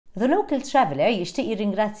The local traveller jixtieq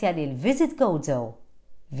jirringrazzja lil Visit Gozo,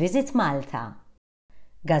 Visit Malta,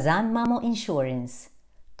 Gazan Mamo Insurance,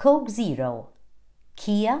 Coke Zero,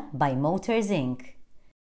 Kia by Motors Inc.,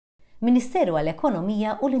 Ministeru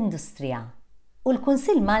għall-Ekonomija u l-Industrija u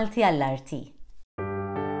l-Kunsill Malti għall-Arti.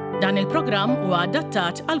 Dan il-programm huwa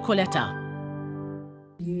adattat għal kull età.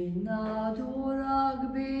 Jinnadurak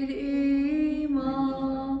bil-qima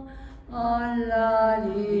Alla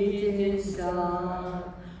li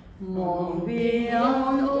tista'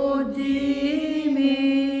 Mobijan qudiemi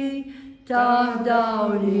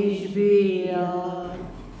taħdaw li ġbija.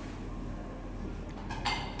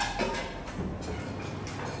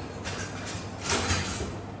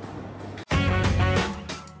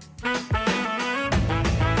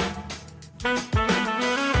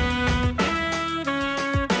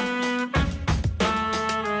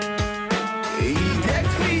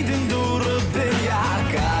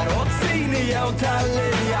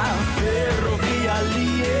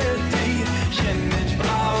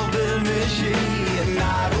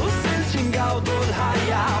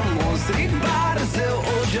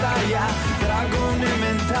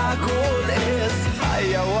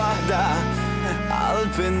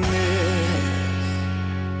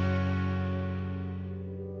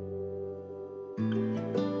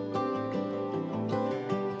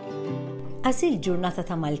 Għasil ġurnata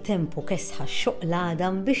ta' mal-tempu kesħa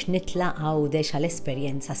xoqladam biex nitlaq għawdex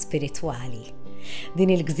għal-esperjenza spiritwali.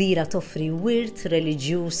 Din il-gżira toffri wirt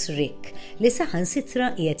reliġjuż rik li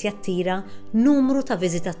saħansitra qiegħed jattira numru ta'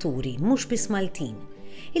 viżitaturi mhux biss Maltin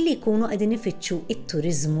illi jkunu qegħdin ifittxu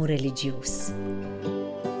it-turiżmu reliġjuż.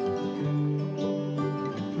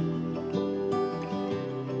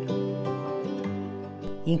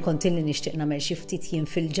 Jien kont illi nixtieq nagħmel xi ftit jien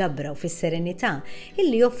fil-ġabra u fis-serenità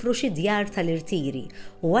illi joffru xi djar tal-irtieri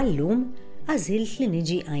u għallum għażilt li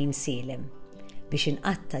niġi Għajnsielem biex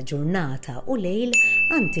inqatta ġurnata u lejl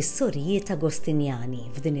għand is-sorijiet Agustinjani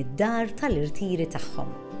f'din id-dar tal-irtieri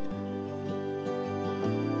tagħhom.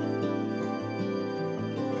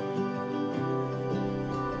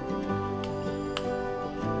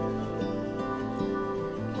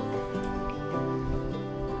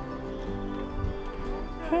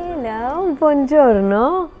 Hello,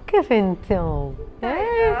 buongiorno, kif intom?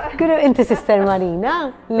 Inti Sister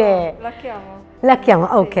Marina? Le. La chiamo. La chiamo,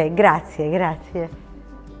 ok, grazie, grazie.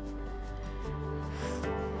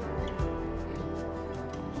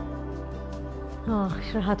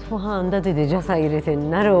 Xraħat fuħanda di diġa sajrit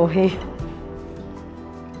inna ruħi.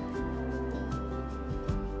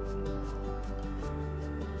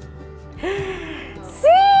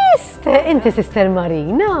 Inti Sister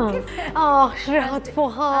Marina? Xraħat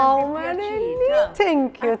fuħaw, Marina.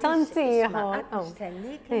 Thank you, tantiħu.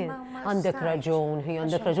 Għandek raġun,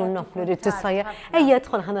 għandek raġun naflu rrit t-sajja. Ejja,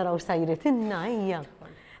 tħol ħanaraw sajrit inna, ejja.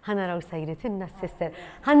 ħanaraw sajrit inna, Sister.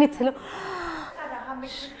 Ħannitlu.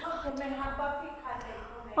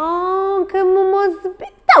 Kemmu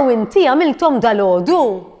mozbita u inti għamiltom dal-ħodu.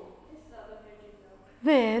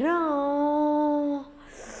 Vera.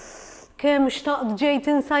 Kem xtaqt ġejt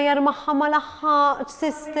insajjar maħħa mal-aħħa,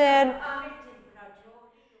 Sister.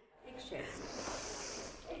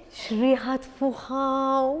 Xriħat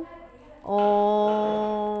fuħaw.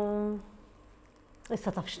 Issa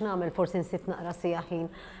taf x'namel forsi nsiet naqra sijaħin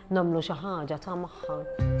namlu xi ħaġa ta' maħħa.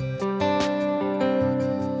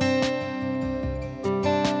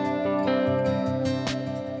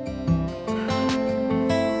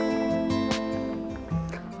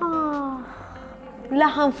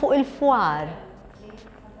 Laħan fuq il-fwar.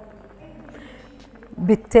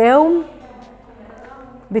 Bit-tew,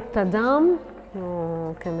 bit-tadam,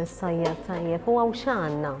 kemm is-sajja tajjeb, u għaw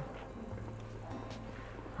x'għandna.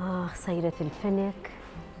 Sajret il-fenek,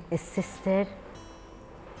 is-sister.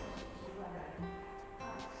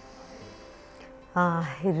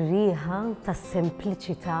 Ir-riħa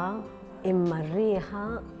tas-sempliċità imma r-riħa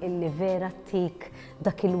illi vera tik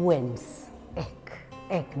dak il-wems.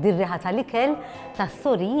 Din riħa tal-ikel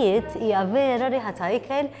tas-sorijiet hija vera riħa ta'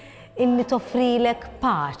 ikel illi toffrilek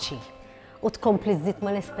paċi u tkompli żżid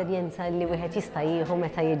mal-esperjenza li wieħed jista' jieħu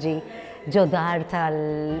meta jiġi ġo dar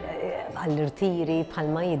tal-irtieri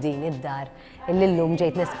bħalma jidin id-dar illi llum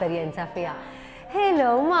ġejt nesperjenza fiha.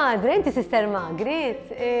 Hello, Madre, inti Sister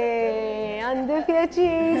Margaret. Għandi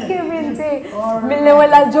pjaċir, kif inti?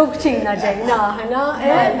 Mill-ewwel għal-ġokċina ġejna aħna.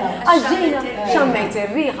 Għaġġejna xammejt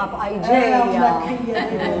ir-riħa bqaj ġejja.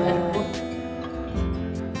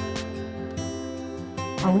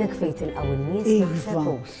 Hawnhekk fejn tilqgħu n-nies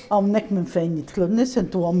naħsebux. Hawnhekk minn fejn jidħlu n-nies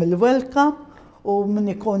intuhom il-welcome u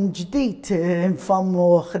min ikun ġdid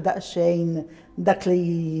nfammu daqsxejn dak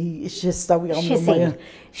li xistaw jgħamlu.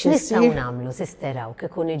 X'nistgħu nagħmlu sisteraw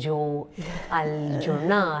kikun iġu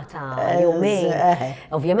għall-ġurnata, jumejn.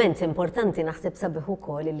 Ovvjament importanti naħseb sabiħ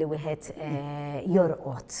ukoll li wieħed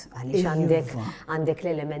jorqod għaliex għandek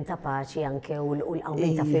l-element ta' paċi anke u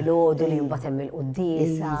l-qawmin ta' filgħodu li mbagħad hemm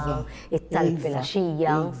il-quddiesa, it-talb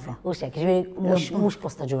fil-għaxija u x'hekk, mhux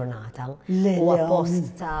post ta' ġurnata. Huwa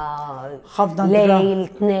post ta' lejl,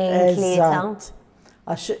 tnejn, tlieta.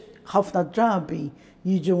 Għax ħafna drabi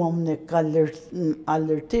jiġu għamnek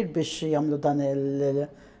għall-irtir biex jagħmlu dan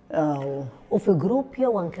U fi grupp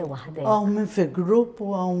jew anke waħdek? Minn fi grupp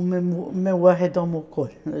u minn waħedhom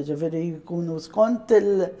ukoll. Ġifieri jkunu skont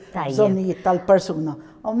il-bżonnijiet tal-persuna.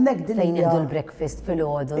 Hawnhekk din fejn jieħdu l-breakfast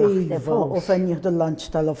fil-għodu naħseb. U fejn jieħdu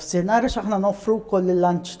l-lunch tal-ofsinar, għax aħna noffru wkoll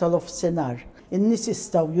il-lunch tal-ofsinar. In-nies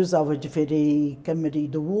jistgħu jużaw ġifieri kemm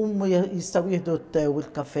iridu huma, jistgħu jieħdu t-tew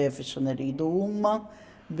il-kafè fiex iridu huma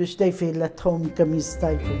biex they feel at home kemm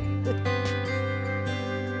jista' jkun.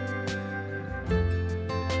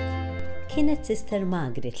 Kienet Sister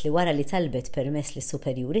Margaret li wara li talbet permess lis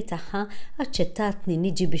superjuri tagħha aċċettatni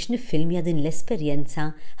niġi biex niffilmja din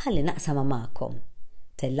l-esperjenza ħalli naqsama magħkom.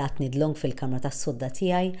 Tellatni dlong fil-kamra tas-sodda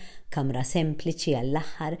tiegħi, kamra sempliċi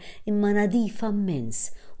għall-aħħar imma nadifa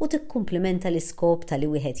immens u tikkumplimenta l-iskop ta' li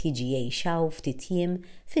wieħed jiġi jgħixaw ftit jiem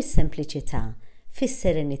fis-sempliċità,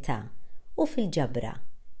 fis-serenità u fil-ġabra.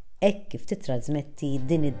 Hekk kif titrasmetti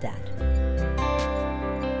din id-dar.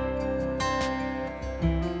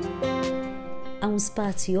 Hawn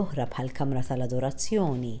spazji oħra bħal kamra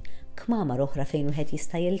tal-adorazzjoni, kmamar oħra fejn wieħed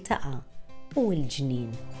jista' jiltaqa' u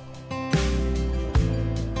l-ġnien.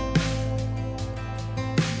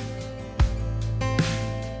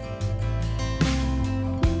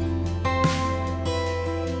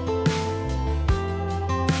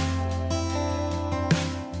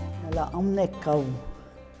 Mela hawnhekk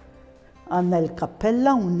għandna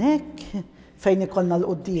l-kappella hawnhekk fejn ikollna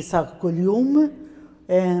l-quddiesa kuljum.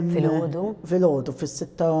 Fil-ħodu? Fil-ħodu,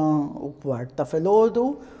 fil-6:15 ta' fil-ħodu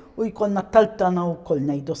u jkollna taltana u koll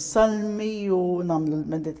ngħidu s-salmi u nagħmlu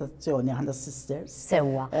l-meditazzjoni aħna sisters.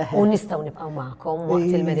 Sewwa, u nistgħu nibqgħu magħkom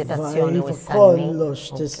waqt il-meditazzjoni u s-salmi. Kollox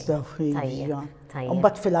tistgħu hija.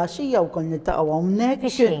 Mbagħad fil-għaxija wkoll niltaqgħu hawnhekk.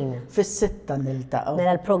 Fix-xejn? Fis-6 niltaqgħu.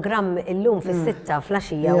 Mela l-programm illum fis-6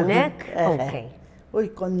 fl-għaxija hawnhekk? Okej. U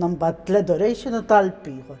jkollna mbagħad l-adoration u talb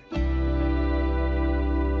ieħor.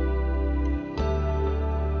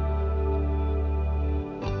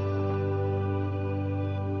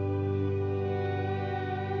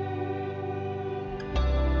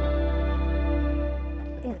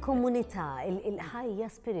 Il-komunità, il-ħajja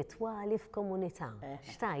spiritwali f'komunità,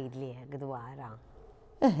 x'tgħidli hekk dwarha?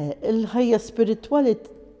 Il-ħajja spiritwali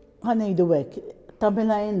ħanejdu hekk,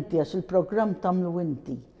 tagħmilha inti għax il-programm tagħmlu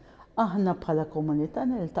inti. Aħna bħala komunità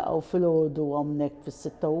niltaqgħu fil-għodu hawnhekk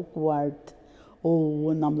fis-6:15 u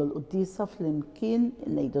nagħmlu l-quddiesa flimkien,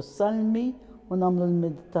 ngħidu s-salmi u nagħmlu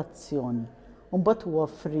l-meditazzjoni. U mbagħad huwa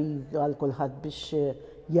free għal kulħadd biex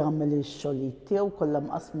jagħmel ix-xogħlijiet tiegħu kollha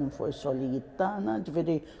mqasmin fuq ix-xogħlijiet tagħna,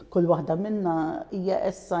 ġifieri kull waħda minnha hija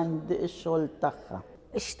assigned ix-xogħol tagħha.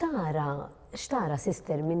 X'tara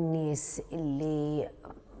sister minn nies illi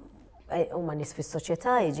huma nies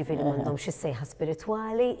fis-soċjetà jiġifieri m'għandhomx is-sejħa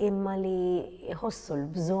spiritwali imma li jħossu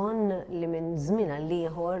l-bżonn li minn żmien għal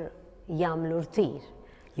ieħor jagħmlu rtir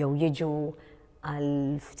jew jiġu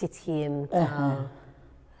għal ftit jiem ta'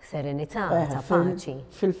 serenità, ta' paċi.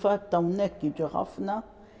 Fil-fatt hawnhekk jiġu ħafna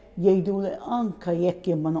jgħidu li anke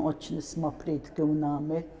jekk jien ma noqgħodx nisma' pritki u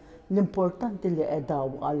nagħmel, l-importanti li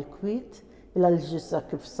qedaw għall-kwiet il-ġissa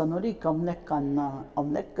kif sanurika hawnhekk għandna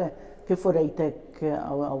hawnhekk kif urejtek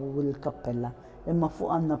hawn il-kappella. Imma fuq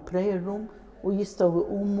għandna prayer room u jistgħu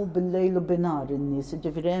jqumu bil-lejl u binar in-nies.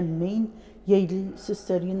 Ġifieri hemm min jgħidli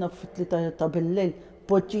sister jiena fit-tlieta ta' bil-lejl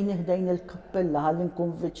poġġini ħdejn il-kappella ħalli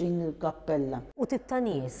nkun viċin il-kappella. U tip ta'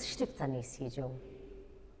 nies, x'tip ta' nies jiġu?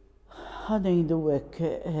 Ħanejdu hekk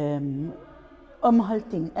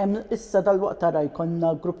ħaltin, issa dal-waqt tara jkollna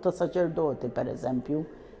grupp ta' saċerdoti pereżempju,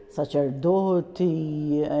 saċerdoti,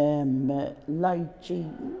 lajċi,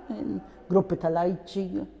 gruppi ta' lajċi.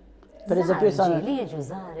 Li jiġu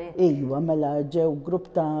żgħar. Iva, mela ġew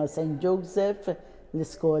grupp ta' St. Joseph,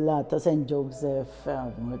 l-iskola ta' St. Joseph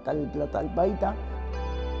tal-Bla tal-Bajda.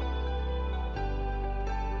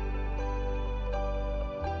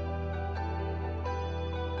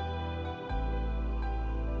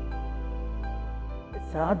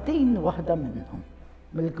 Għaddin waħda minnhom,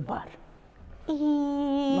 mill-kbar.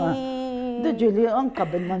 Diġili anka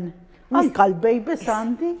binnan, anka l-babies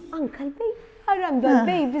għandi. Anka l-babies? Għarrandu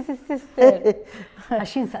l-babies, sister.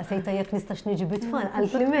 Għaxin saqsejta jek nistax niġi bit-tfal,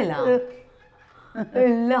 għal-klimela.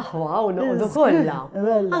 Il-laħwa u noqdu kollha.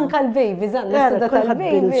 Anka l-babies, Għara, kullħat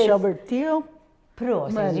bil-xawer tiegħu.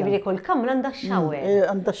 Proset, ġibri kull kamra għandha xawer.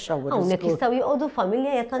 Għandha xawer. Hawnhekk jistgħu joqogħdu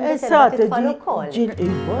familja jekk għandha serba titfal ukoll.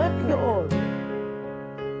 joqgħod.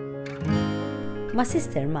 Ma'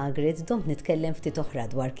 Sister Margaret domt nitkellem ftit oħra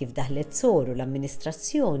dwar kif daħlet soru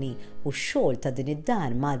l-amministrazzjoni u x-xogħol ta' din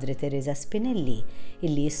id-Dar Madre Tereza Spinelli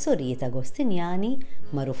illi s-sorijiet Agostinjani,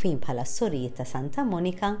 magħrufin bħala s-sorijiet ta' Santa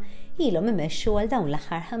Monika, ilhom imexxu għal dawn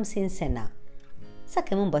l-aħħar 50 sena.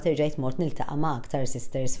 Sakemm imbagħad irġajt mort niltaqa' ma' aktar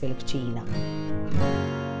sisters fil-kċina.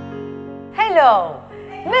 Hello!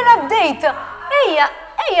 Mela bdejtu!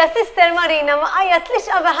 Ejja, Sister Marina, ma għajat lix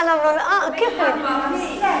qabel ħanamlu kif?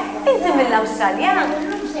 Inti mill-Awstralja?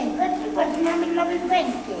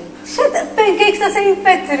 Pancakes ta' St.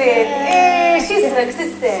 Patrick! X'ismek,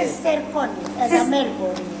 Sister? Sister Connie, għada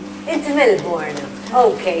Melbourne. Inti Melbourne.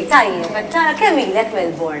 Ok, tajjeb, tara kemm ilek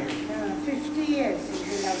Melbourne? 50 years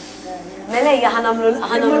in Australia. Mela ejja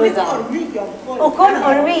ħanamlu dan. Ukoll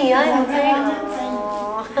ormija, inti?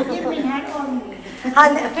 Jimmin ormi.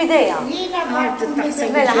 Fideja.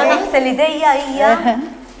 Mela, ħanaħsel ideja hija.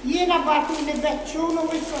 Jiena batu li beċċun u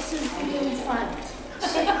issa silti li l-fant.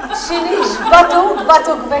 X'inhix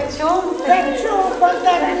batu beċċun? Beċċun,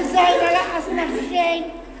 kontar li żgħira laqas nafxejn.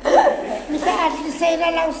 Meta qalt li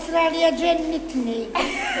sejra l-Awstralja ġennitni.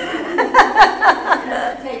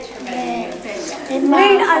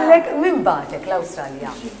 Min għallek min batek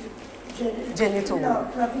l-Awstralja? Ġenitur.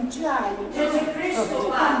 Provinċjali.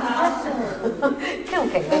 Kemm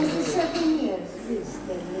kellek? 27 years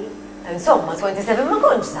bizdelli. Insomma, 27 ma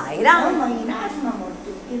kontx żgħira. Ma jiena qatt ma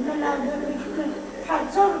mortu. Imma bħal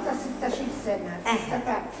ta' 16 sena.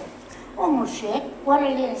 U mhux hekk,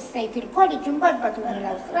 wara li stajt il-college imbagħad batuni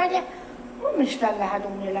l-Awstralja u mhux tal-li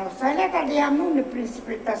ħaduni l-Awstralja tal-li għamluni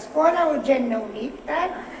prinċipli ta' skola u ġennewni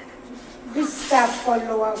iktar bis-staff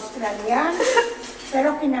kollu Awstraljan.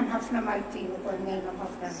 Pero kien hemm ħafna Maltin ukoll ngħidhom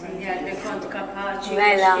ħafna Maltin. Kont kapaċi.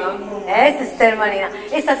 Mela, Sister Marina,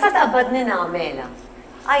 issa sa taqbadni nagħmela.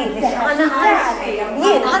 Għajdi,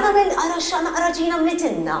 jien ħanamel naqra ġina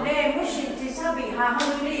mnitinna. Le, mhux inti sabiħa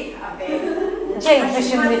ħamlu li qabel. Ġejt biex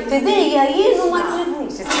imnittidija jien u ma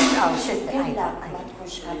tridniex Illa ma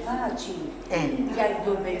tkunx kapaċi.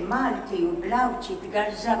 Jgħidu bil-Malti u blawċi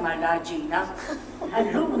tgarżama l-ġina.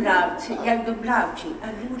 Allura jgħidu blawċi,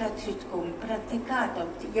 allura trid tkun prattikata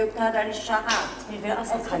jew tara l-xaħat.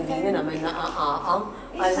 Ħallini nagħmel naqaqa.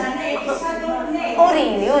 Issa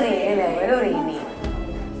Urini l-ewwel, urini.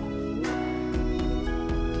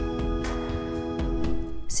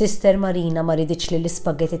 Sister Marina ma riditx li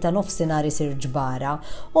l-ispagetti ta' nofsinhar isir ġbara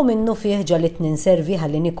u minnu fih ġalit ninservi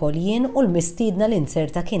ħalli nikol jien u l-mistiedna li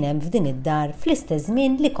inserta kien hemm f'din id-dar fl-istess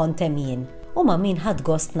żmien li kont hemm jien u ma' min ħadd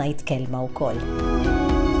gost ngħid kelma wkoll.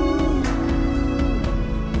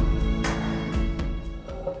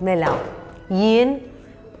 Mela, jien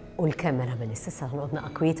u l-kamera minn istessa ħnodna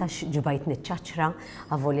akwita ġibajt niċċaċra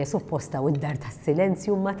għavolja supposta u id-dar ta'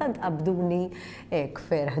 silenzju ma tant qabduni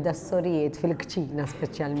ferħ da' s-sorijiet fil-kċina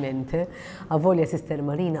speċjalment. Għavolja Sister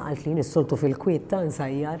Marina għalt li nissoltu fil-kwiet ta'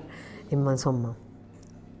 nsajjar imma insomma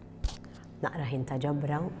naqra ħinta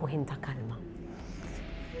ġabra u ħinta kalma.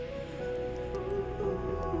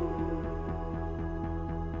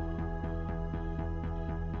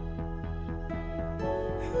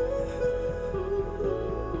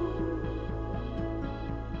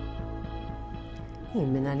 Jien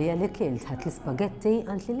minna li għalli kilt ħat l-spaghetti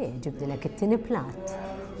għant li ġibdilek it-tini plat.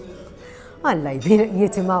 Alla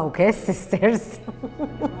jitimaw kes, sisters.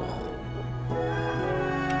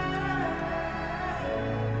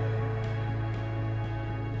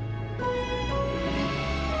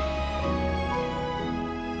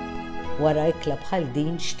 Wara ikla bħal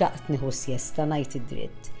din xtaqt nieħu siesta ngħid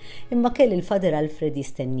id-dritt, imma kelli l-Fader Alfred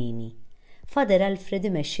jistennini. Fader Alfred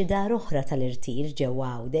imexxi dar oħra tal-irtir ġewwa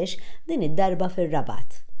Għawdex din id-darba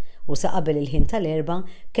fir-Rabat. U sa qabel il-ħin tal-erba'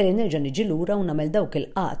 kelli nerġa' niġi lura u nagħmel dawk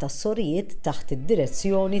il-qaq tas-sorijiet taħt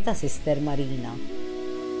id-direzzjoni ta' Sister Marina.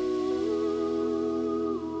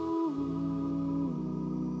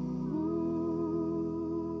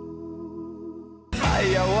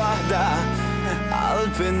 Ħajja waħda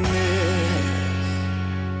qalb